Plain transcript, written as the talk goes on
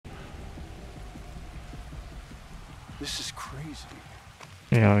This is crazy.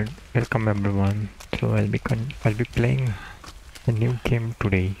 Yeah, welcome everyone. So I'll be playing a new game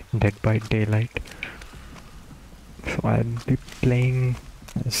today, Dead by Daylight. So I'll be playing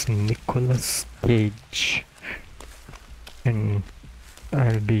as Nicolas Cage, and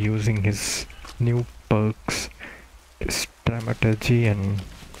I'll be using his new perks, his dramaturgy and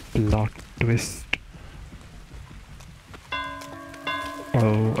plot twist.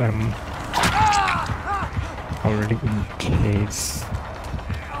 Oh, I'm already in chase.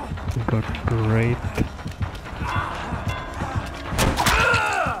 Got great.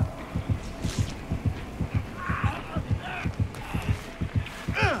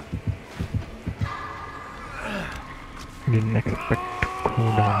 Didn't expect to go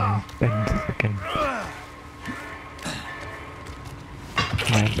down in 10 seconds.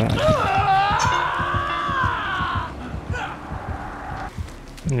 My bad.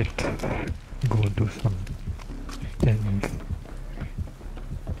 Let's go do some things.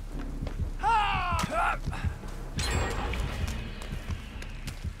 I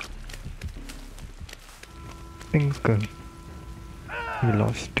think we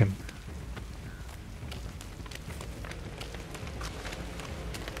lost him.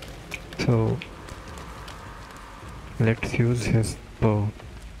 So let's use his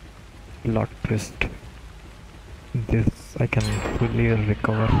plot twist. This I can fully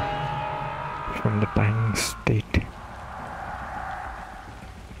recover from the dying state,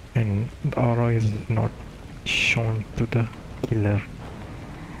 and the aura is not shown to the killer.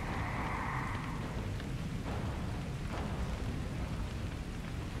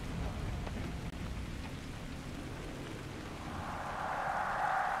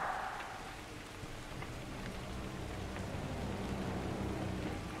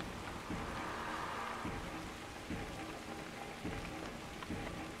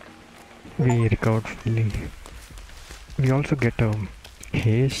 We recovered fully. We also get a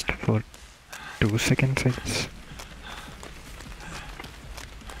haste for 2 seconds, I guess.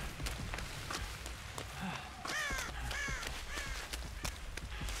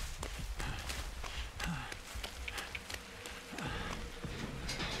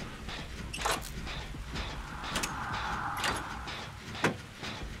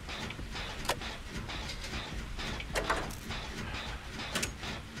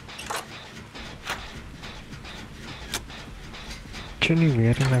 Actually, we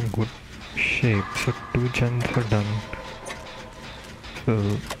are in a good shape, so 2 gens are done.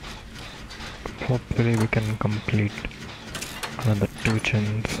 So hopefully we can complete another 2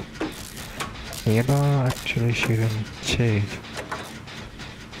 gens. Ada actually she didn't chase.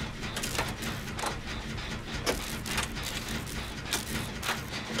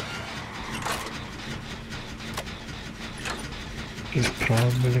 He's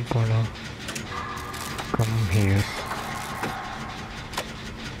probably gonna come here.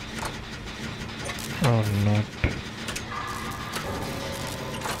 Or not.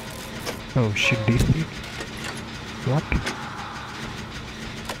 Oh, she DC? What?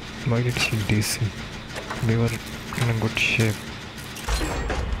 Why did she DC? We were in a good shape.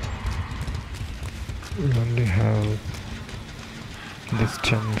 We only have this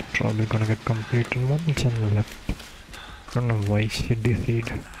channel probably gonna get completed. 1 channel left. I don't know why she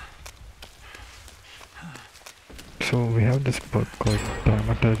DC'd. So we have this perk called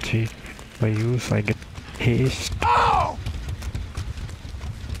dramaturgy. By use I get haste. Ow!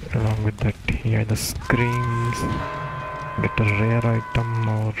 Along with that he either screams, get a rare item,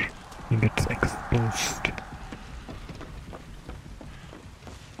 or he gets exposed.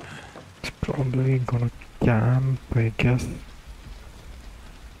 It's probably gonna camp, I guess.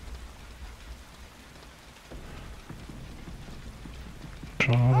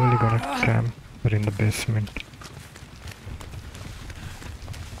 Probably gonna camp in the basement.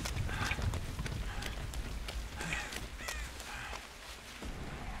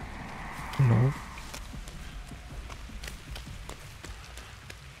 No.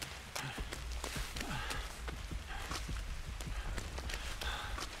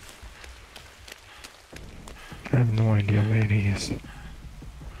 I have no idea where he is.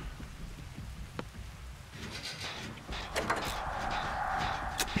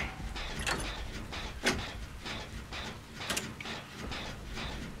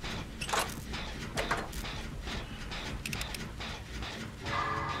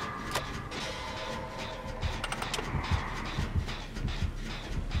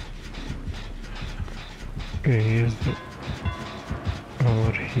 He is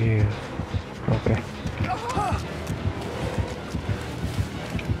over here. Okay.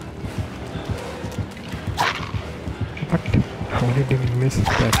 What? How did he miss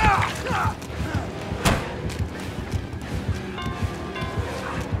that?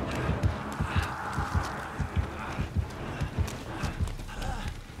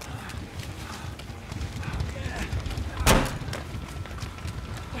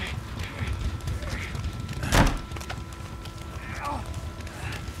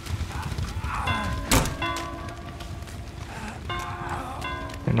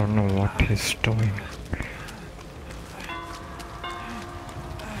 is doing.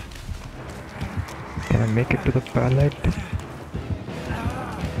 Can I make it to the pallet?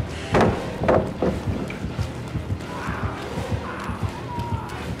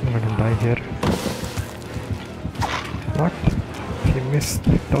 I'm gonna die here. What? He missed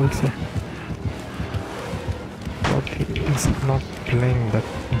it also. But he is not playing that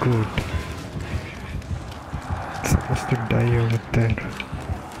good. It's supposed to die over there.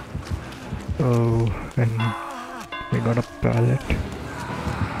 Oh, and we got a pallet.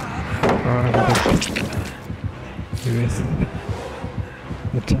 Yes.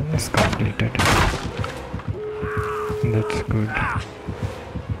 The challenge is completed. That's good.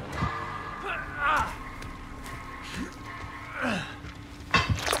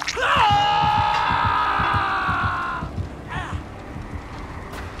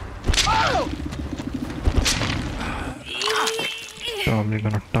 Probably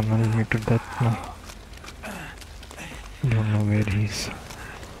gonna tunnel me to death now. Don't know where he is.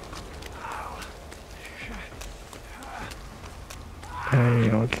 I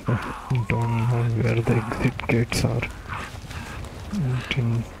also don't know where the exit gates are.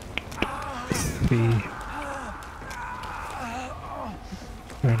 Didn't see.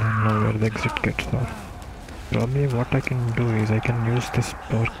 I don't know where the exit gates are. Probably what I can do is I can use this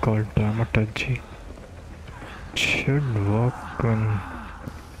perk called Dramaturgy. It should work when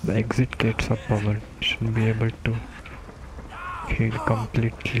the exit gates are powered. Should be able to heal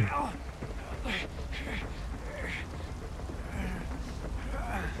completely.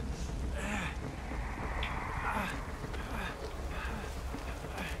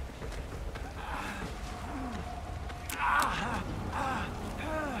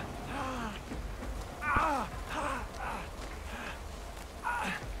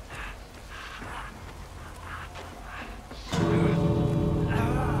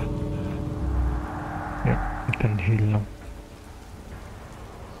 Can heal now.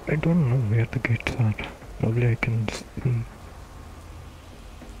 I don't know where the gates are. Probably I can see.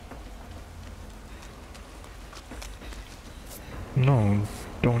 No,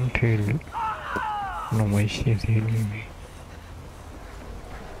 don't heal. No, why she's healing me.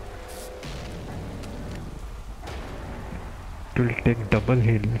 It will take double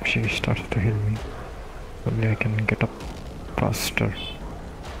heal if she starts to heal me. Probably I can get up faster.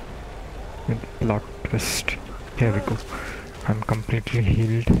 With plot twist. Here we go. I'm completely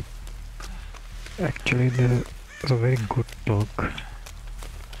healed. Actually, there's a very good perk.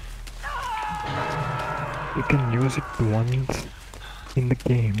 You can use it once in the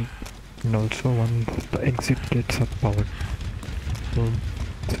game and also once the exit gates are powered. So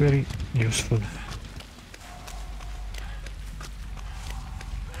it's very useful.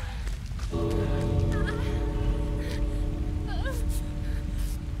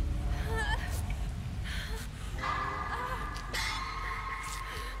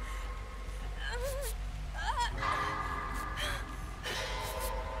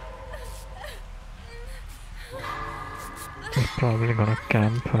 Probably gonna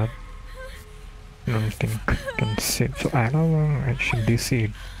camp her. I don't think I can save. So I don't know, I should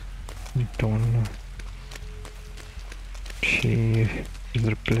DC. Don't know. She is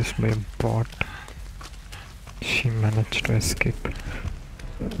replaced by a bot. She managed to escape.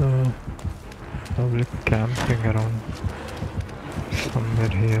 Probably camping around somewhere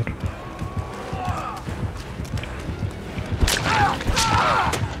here.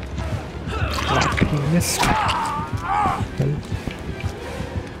 Fuck, he missed.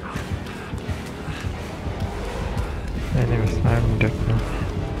 Anyways, I'm dead now.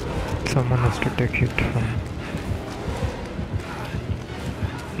 Someone has to take it from.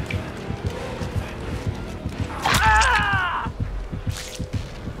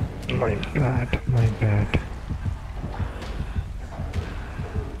 My bad, my bad.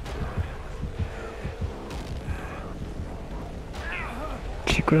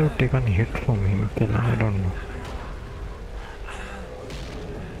 She could have taken a hit from him, then I don't know.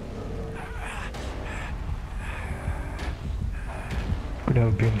 Could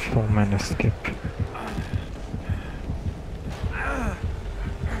have been 4-man escape.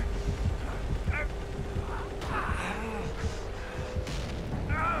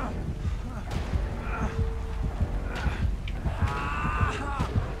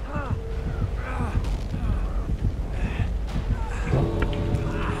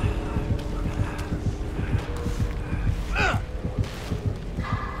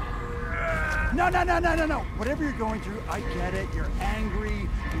 No. Whatever you're going through, I get it. You're angry.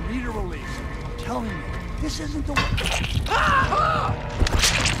 You need a release. I'm telling you, this isn't the way.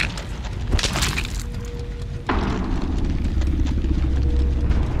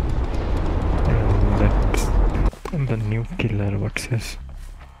 The new killer, what's his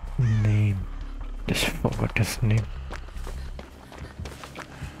name? Just forgot his name.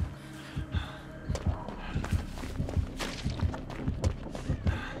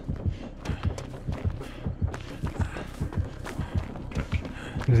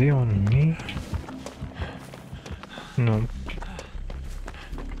 Is he on me? No.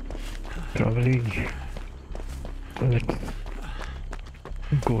 Probably let's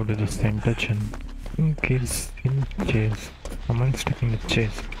go to the center gen. I think he's in chase. Someone's taking the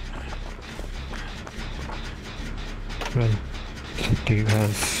chase. Well, Steve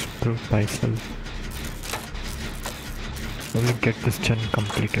has proved myself. Let me get this gen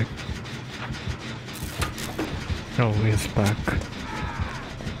completed. Oh, he's back.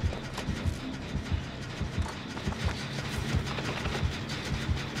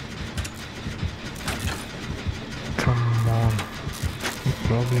 Come on. You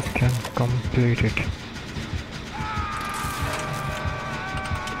probably can complete it.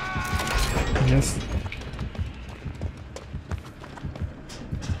 Yes.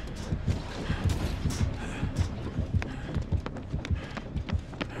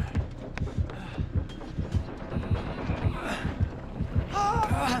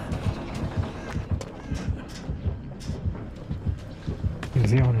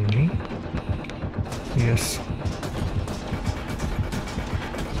 Is he on me? Yes.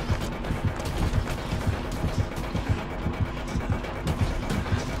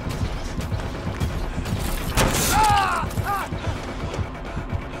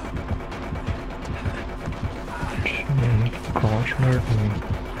 Cornered me.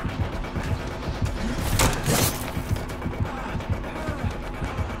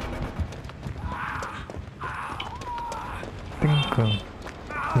 I think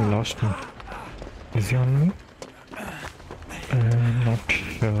he lost me. Is he on me? Not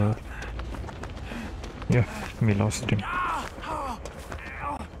sure. Yeah, we lost him.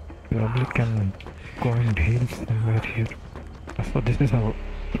 Probably can go and heal somewhere here. So this is our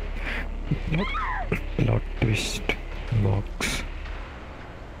plot twist box.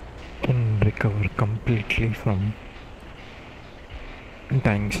 Can recover completely from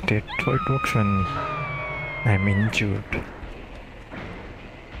dying state. So it works when I'm injured.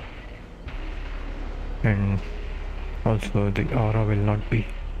 And also the aura will not be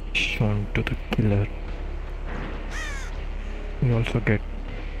shown to the killer. You also get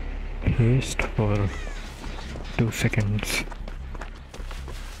haste for 2 seconds.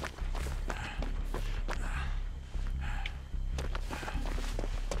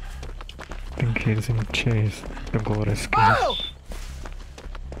 I think he's in chase to go rescue. Oh!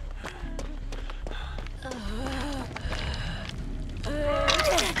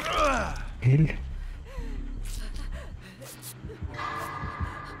 Heal.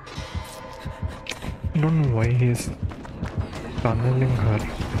 I don't know why he's tunneling her.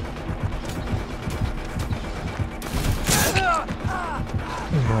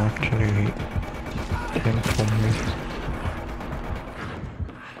 No, actually, he came from me.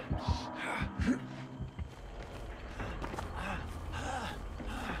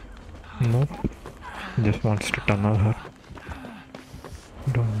 Nope, just wants to tunnel her.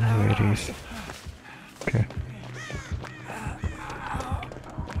 Don't know where he is. Okay.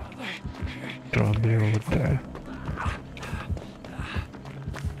 Probably over there.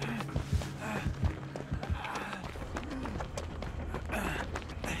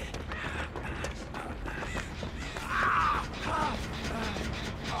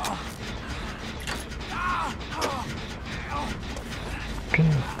 Can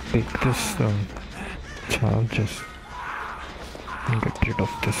take this charges and get rid of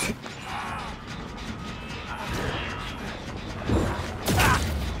this.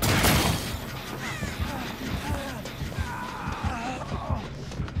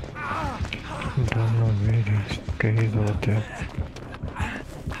 Don't know where he is. Okay, he's over there.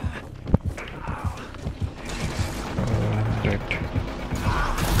 Dead.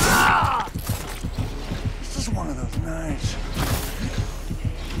 This is one of those nights.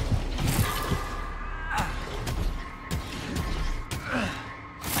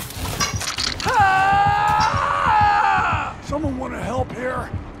 Someone want to help here?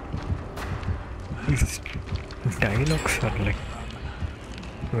 His dialogues are like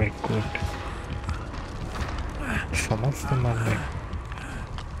very good. Some of them are like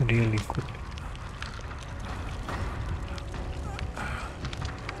really good.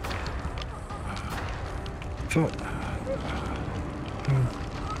 So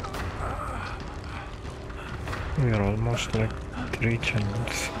we are almost like 3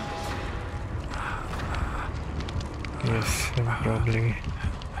 channels. Yes, and probably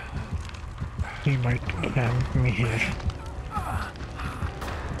He might camp me here.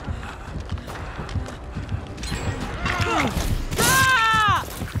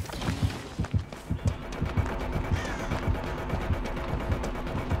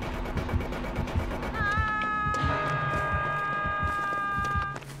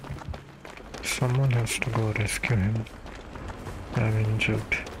 Someone has to go rescue him. I'm injured.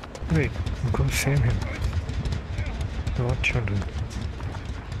 Wait, go save him. What you do?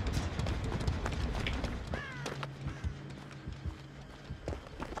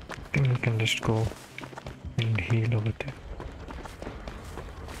 I think we can just go and heal over there.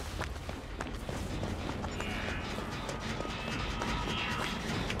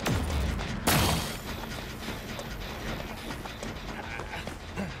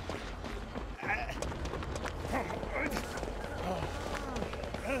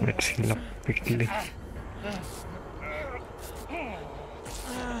 Let's heal up quickly. I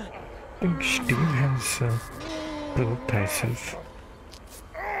think Steve has proved thyself.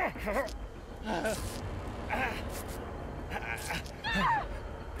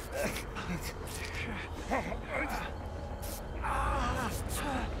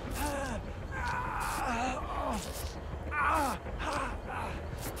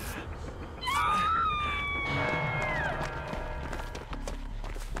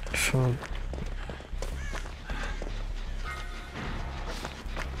 So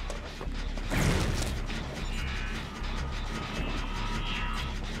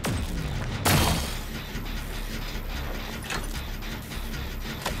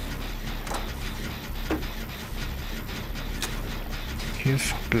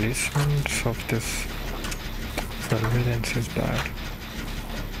his placements of this surveillance is bad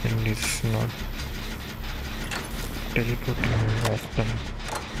and it's not teleporting often.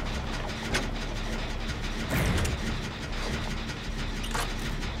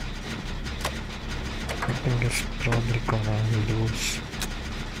 I think it's probably gonna lose,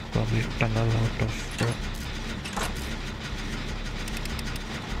 probably tunnel out of it.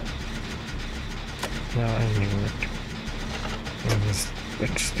 Yeah, I knew it.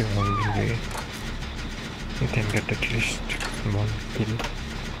 That's the only way you can get at least one kill.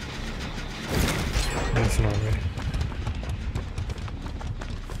 There's no way.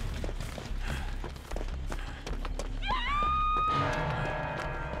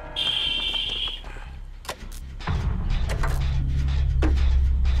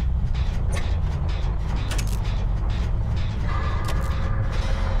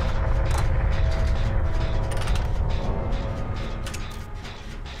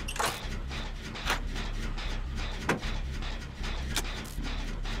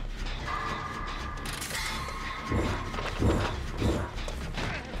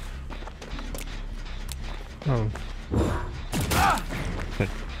 Oh. Good.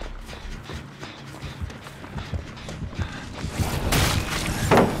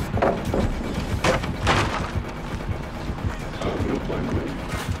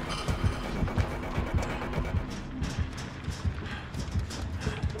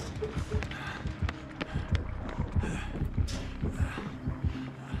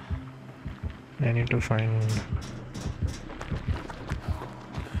 I need to find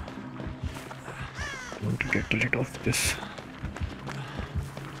to get rid of this.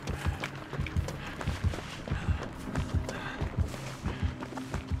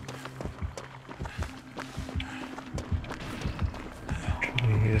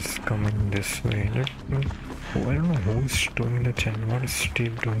 He is coming this way. I don't know who's doing the channel. What is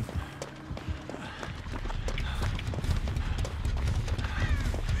Steve doing?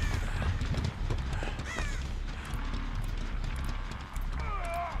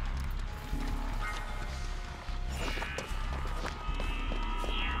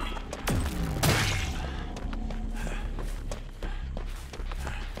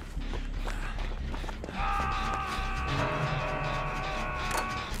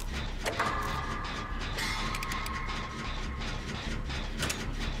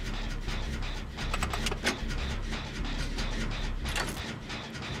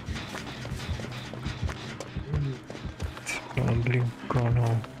 Probably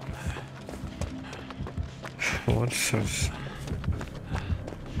gonna force us.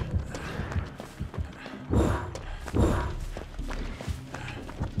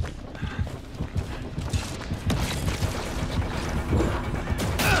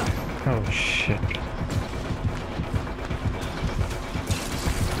 Oh shit.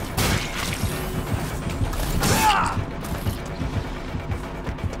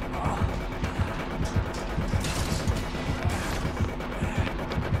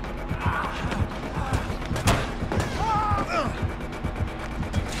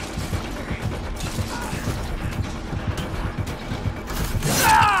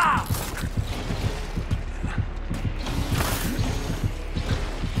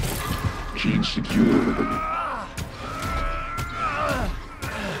 secured.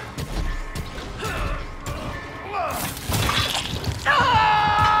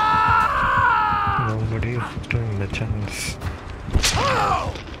 Nobody is doing the chance.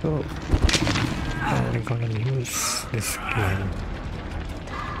 So I'm gonna use this game.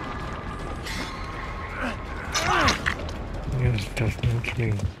 Yes,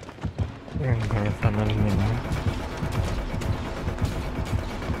 definitely. I'm gonna tunnel me now.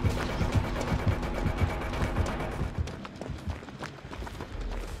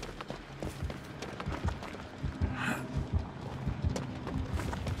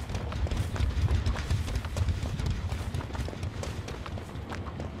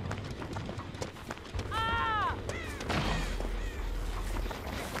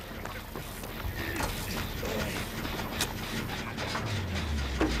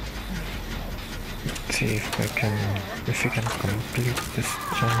 See if we can complete this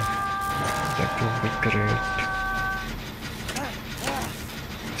jump. That will be great.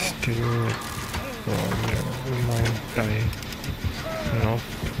 Still, we might die. Nope,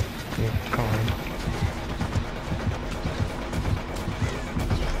 we can't.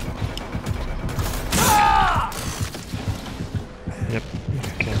 Yep,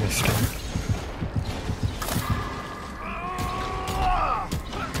 okay, missed him.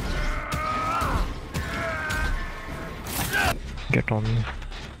 Get on me.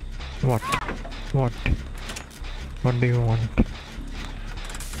 What? What? What do you want?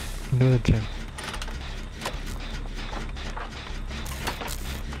 Do the jump.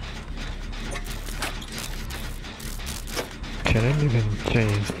 Challenge even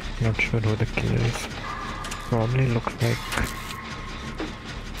chase. Not sure who the killer is. Probably looks like.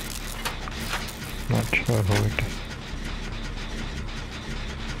 Not sure who it is.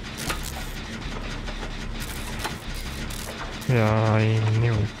 Yeah, I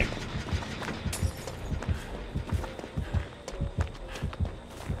knew it.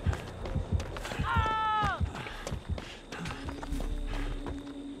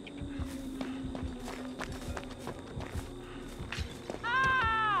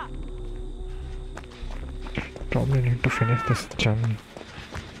 Probably need to finish this jump.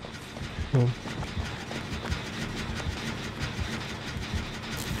 Oh.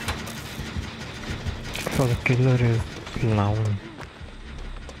 So the killer is down,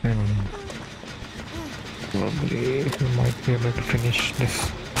 and probably we might be able to finish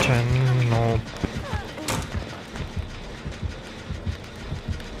this gen. No.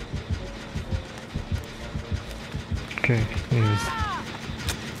 Okay, he's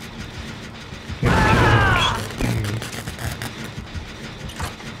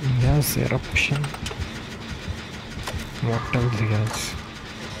he has eruption. What else he has?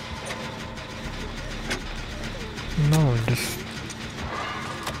 No, this.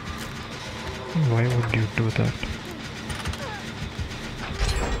 Why would you do that?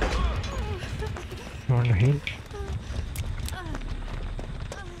 You wanna heal?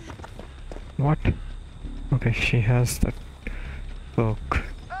 What? Okay, she has that perk.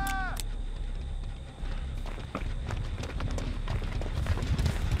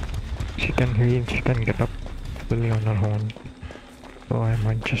 She can heal, she can get up fully on her own. So I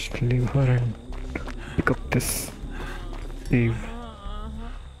might just leave her and pick up this Steve.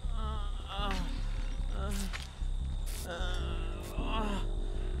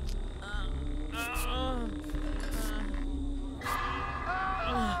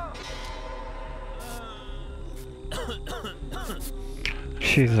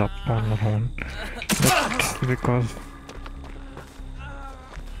 She's up on her own. That's because...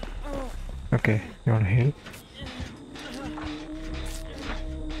 Okay, you wanna heal?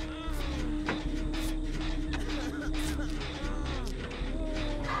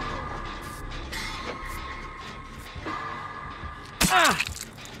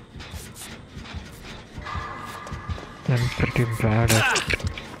 I'm pretty bad at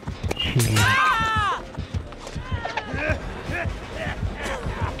healing.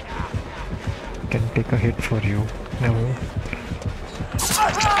 Can take a hit for you. No.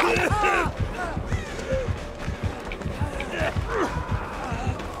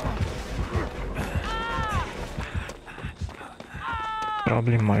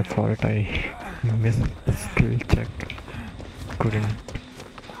 Probably my fault, I missed the skill check. Couldn't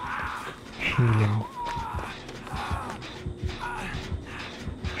heal him.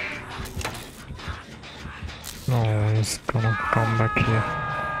 No, he's gonna come back here.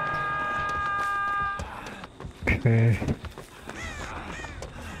 Okay.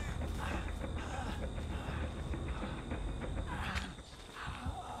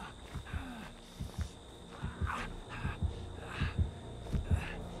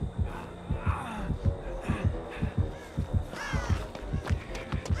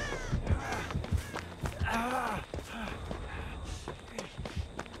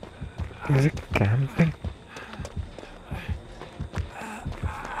 Is it camping?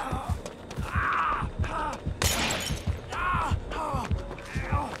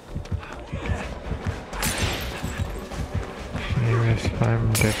 Anyways,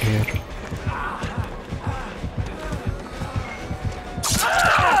 I'm dead here.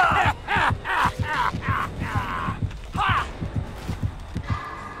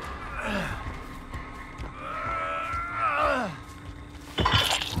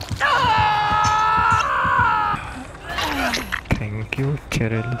 Thank you,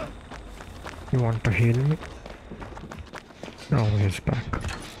 Cheryl. You want to heal me? Oh, he's back.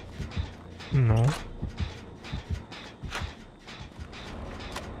 No.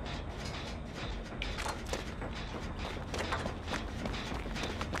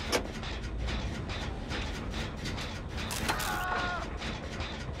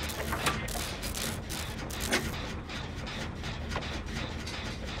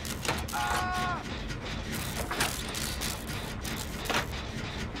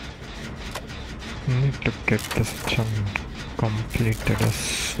 Need to get this chunk completed as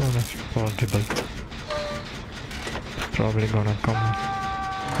soon as possible. Probably gonna come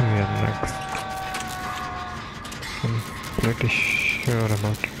here next. I'm pretty sure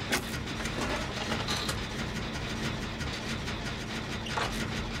about it.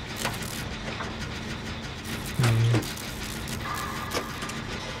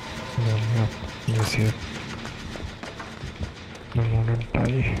 No, he's here. Don't wanna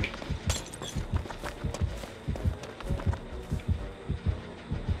die.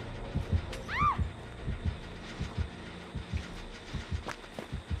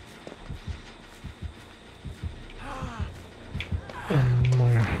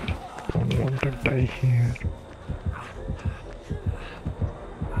 Don't want to die here.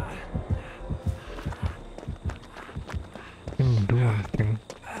 Can do anything.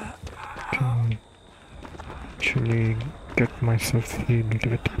 Can actually get myself healed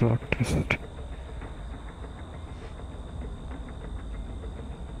with plot twist.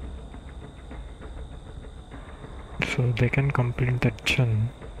 So they can complete that gen,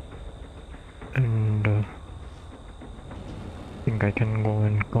 and I think I can go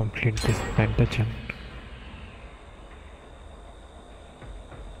and complete this pentagen.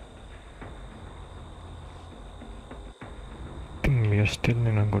 I think we are still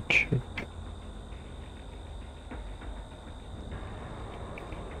in a good shape.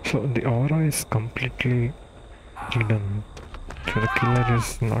 So the aura is completely hidden, so the killer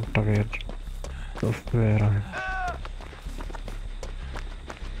is not aware of where I am.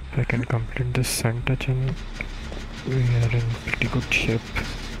 If I can complete this center gen, we are in pretty good shape.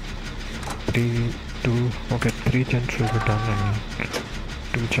 3 gens will be done and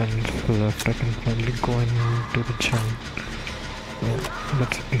 2 gens left. I can finally go into the gen.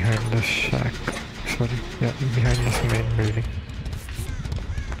 That's behind the shack. Sorry, yeah, behind this main building.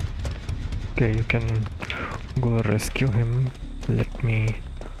 Okay, you can go rescue him. Let me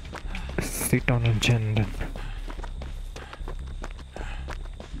sit on a gen then.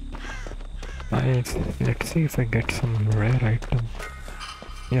 Let's see if I get some rare item.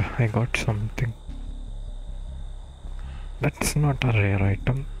 Yeah, I got something. That's not a rare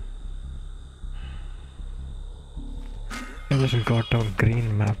item. I just got a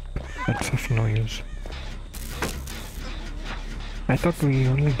green map. That's of no use. I thought we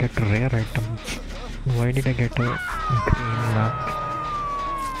only get rare items. Why did I get a green map?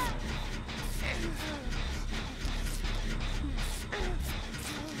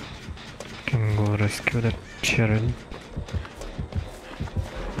 Can go rescue that Cheryl.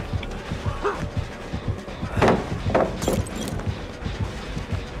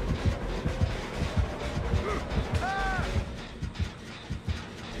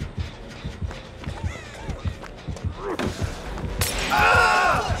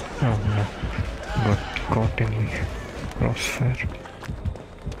 Oh no, got caught in the crossfire.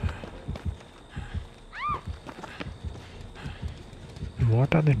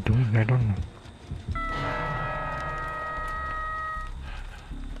 What are they doing? I don't know.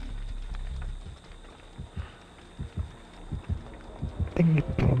 I think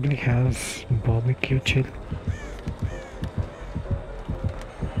it probably has barbecue chill.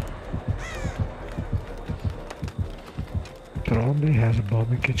 Probably has a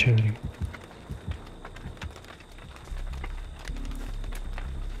barbecue chili.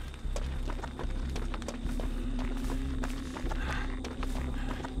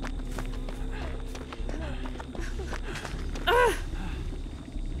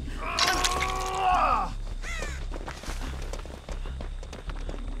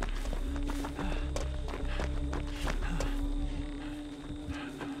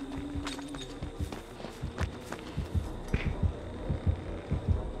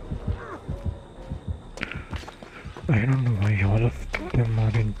 I don't know why all of them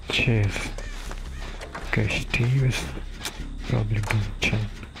are in chase. Okay, Steve is probably doing Chen.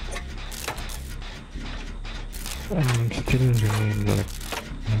 Still need like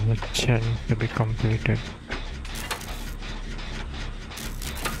another Chen to be completed.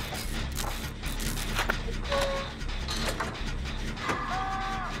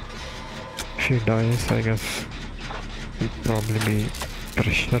 If he dies, I guess he'll probably be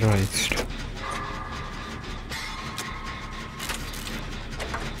pressurized.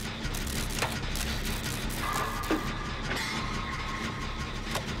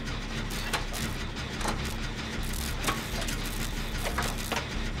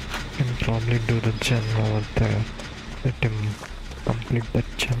 Can probably do the gen over there. Let him complete that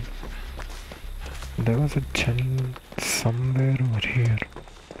gen. There was a gen somewhere over here.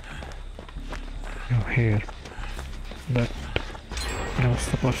 Oh, here. That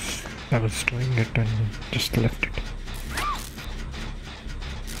I was doing it and just left it.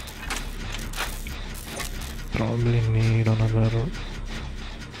 Probably need another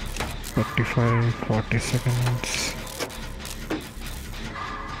 35-40 seconds.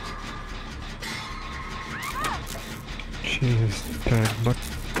 She is dead, but I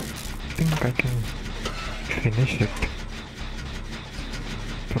think I can finish it.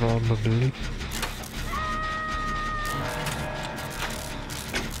 Probably.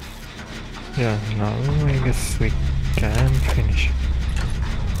 Yeah, now I guess we can finish it.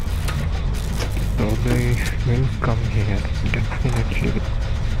 So they will come here, definitely with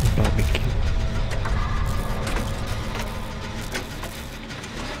barbecue.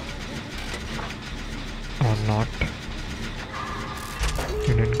 Or not.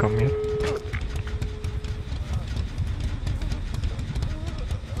 You didn't come here.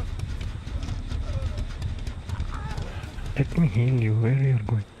 Let me heal you. Where are you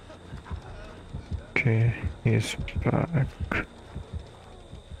going? Okay, he's back.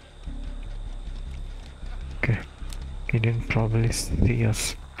 Okay, he didn't probably see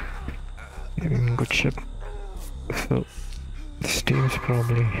us. We're in good shape. So, Steve's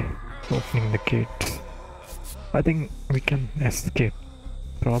probably opening the gates. I think we can escape.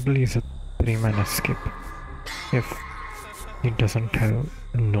 Probably is a 3-man escape. If he doesn't have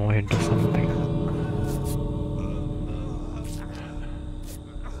Noid or something.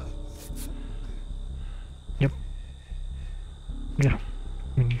 Yep. Yeah,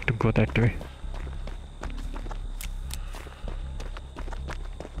 we need to go that way.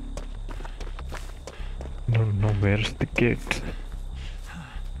 Don't know where's the gate.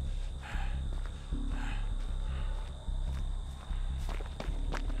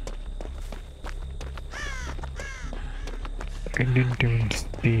 I didn't even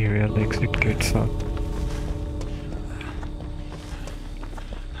see where the exit gates are.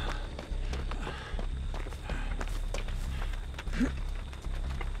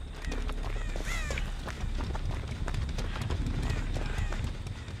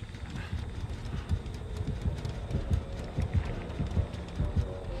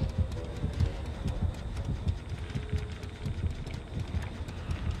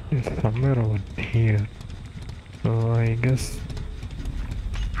 It's somewhere over here. So I guess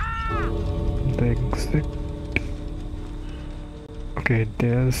the exit. Okay,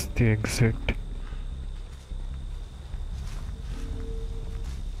 there's the exit.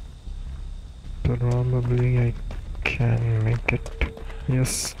 Probably I can make it.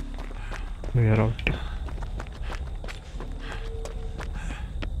 Yes, we are out.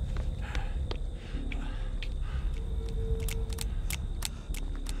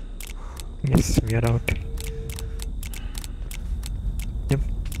 Yes, we are out.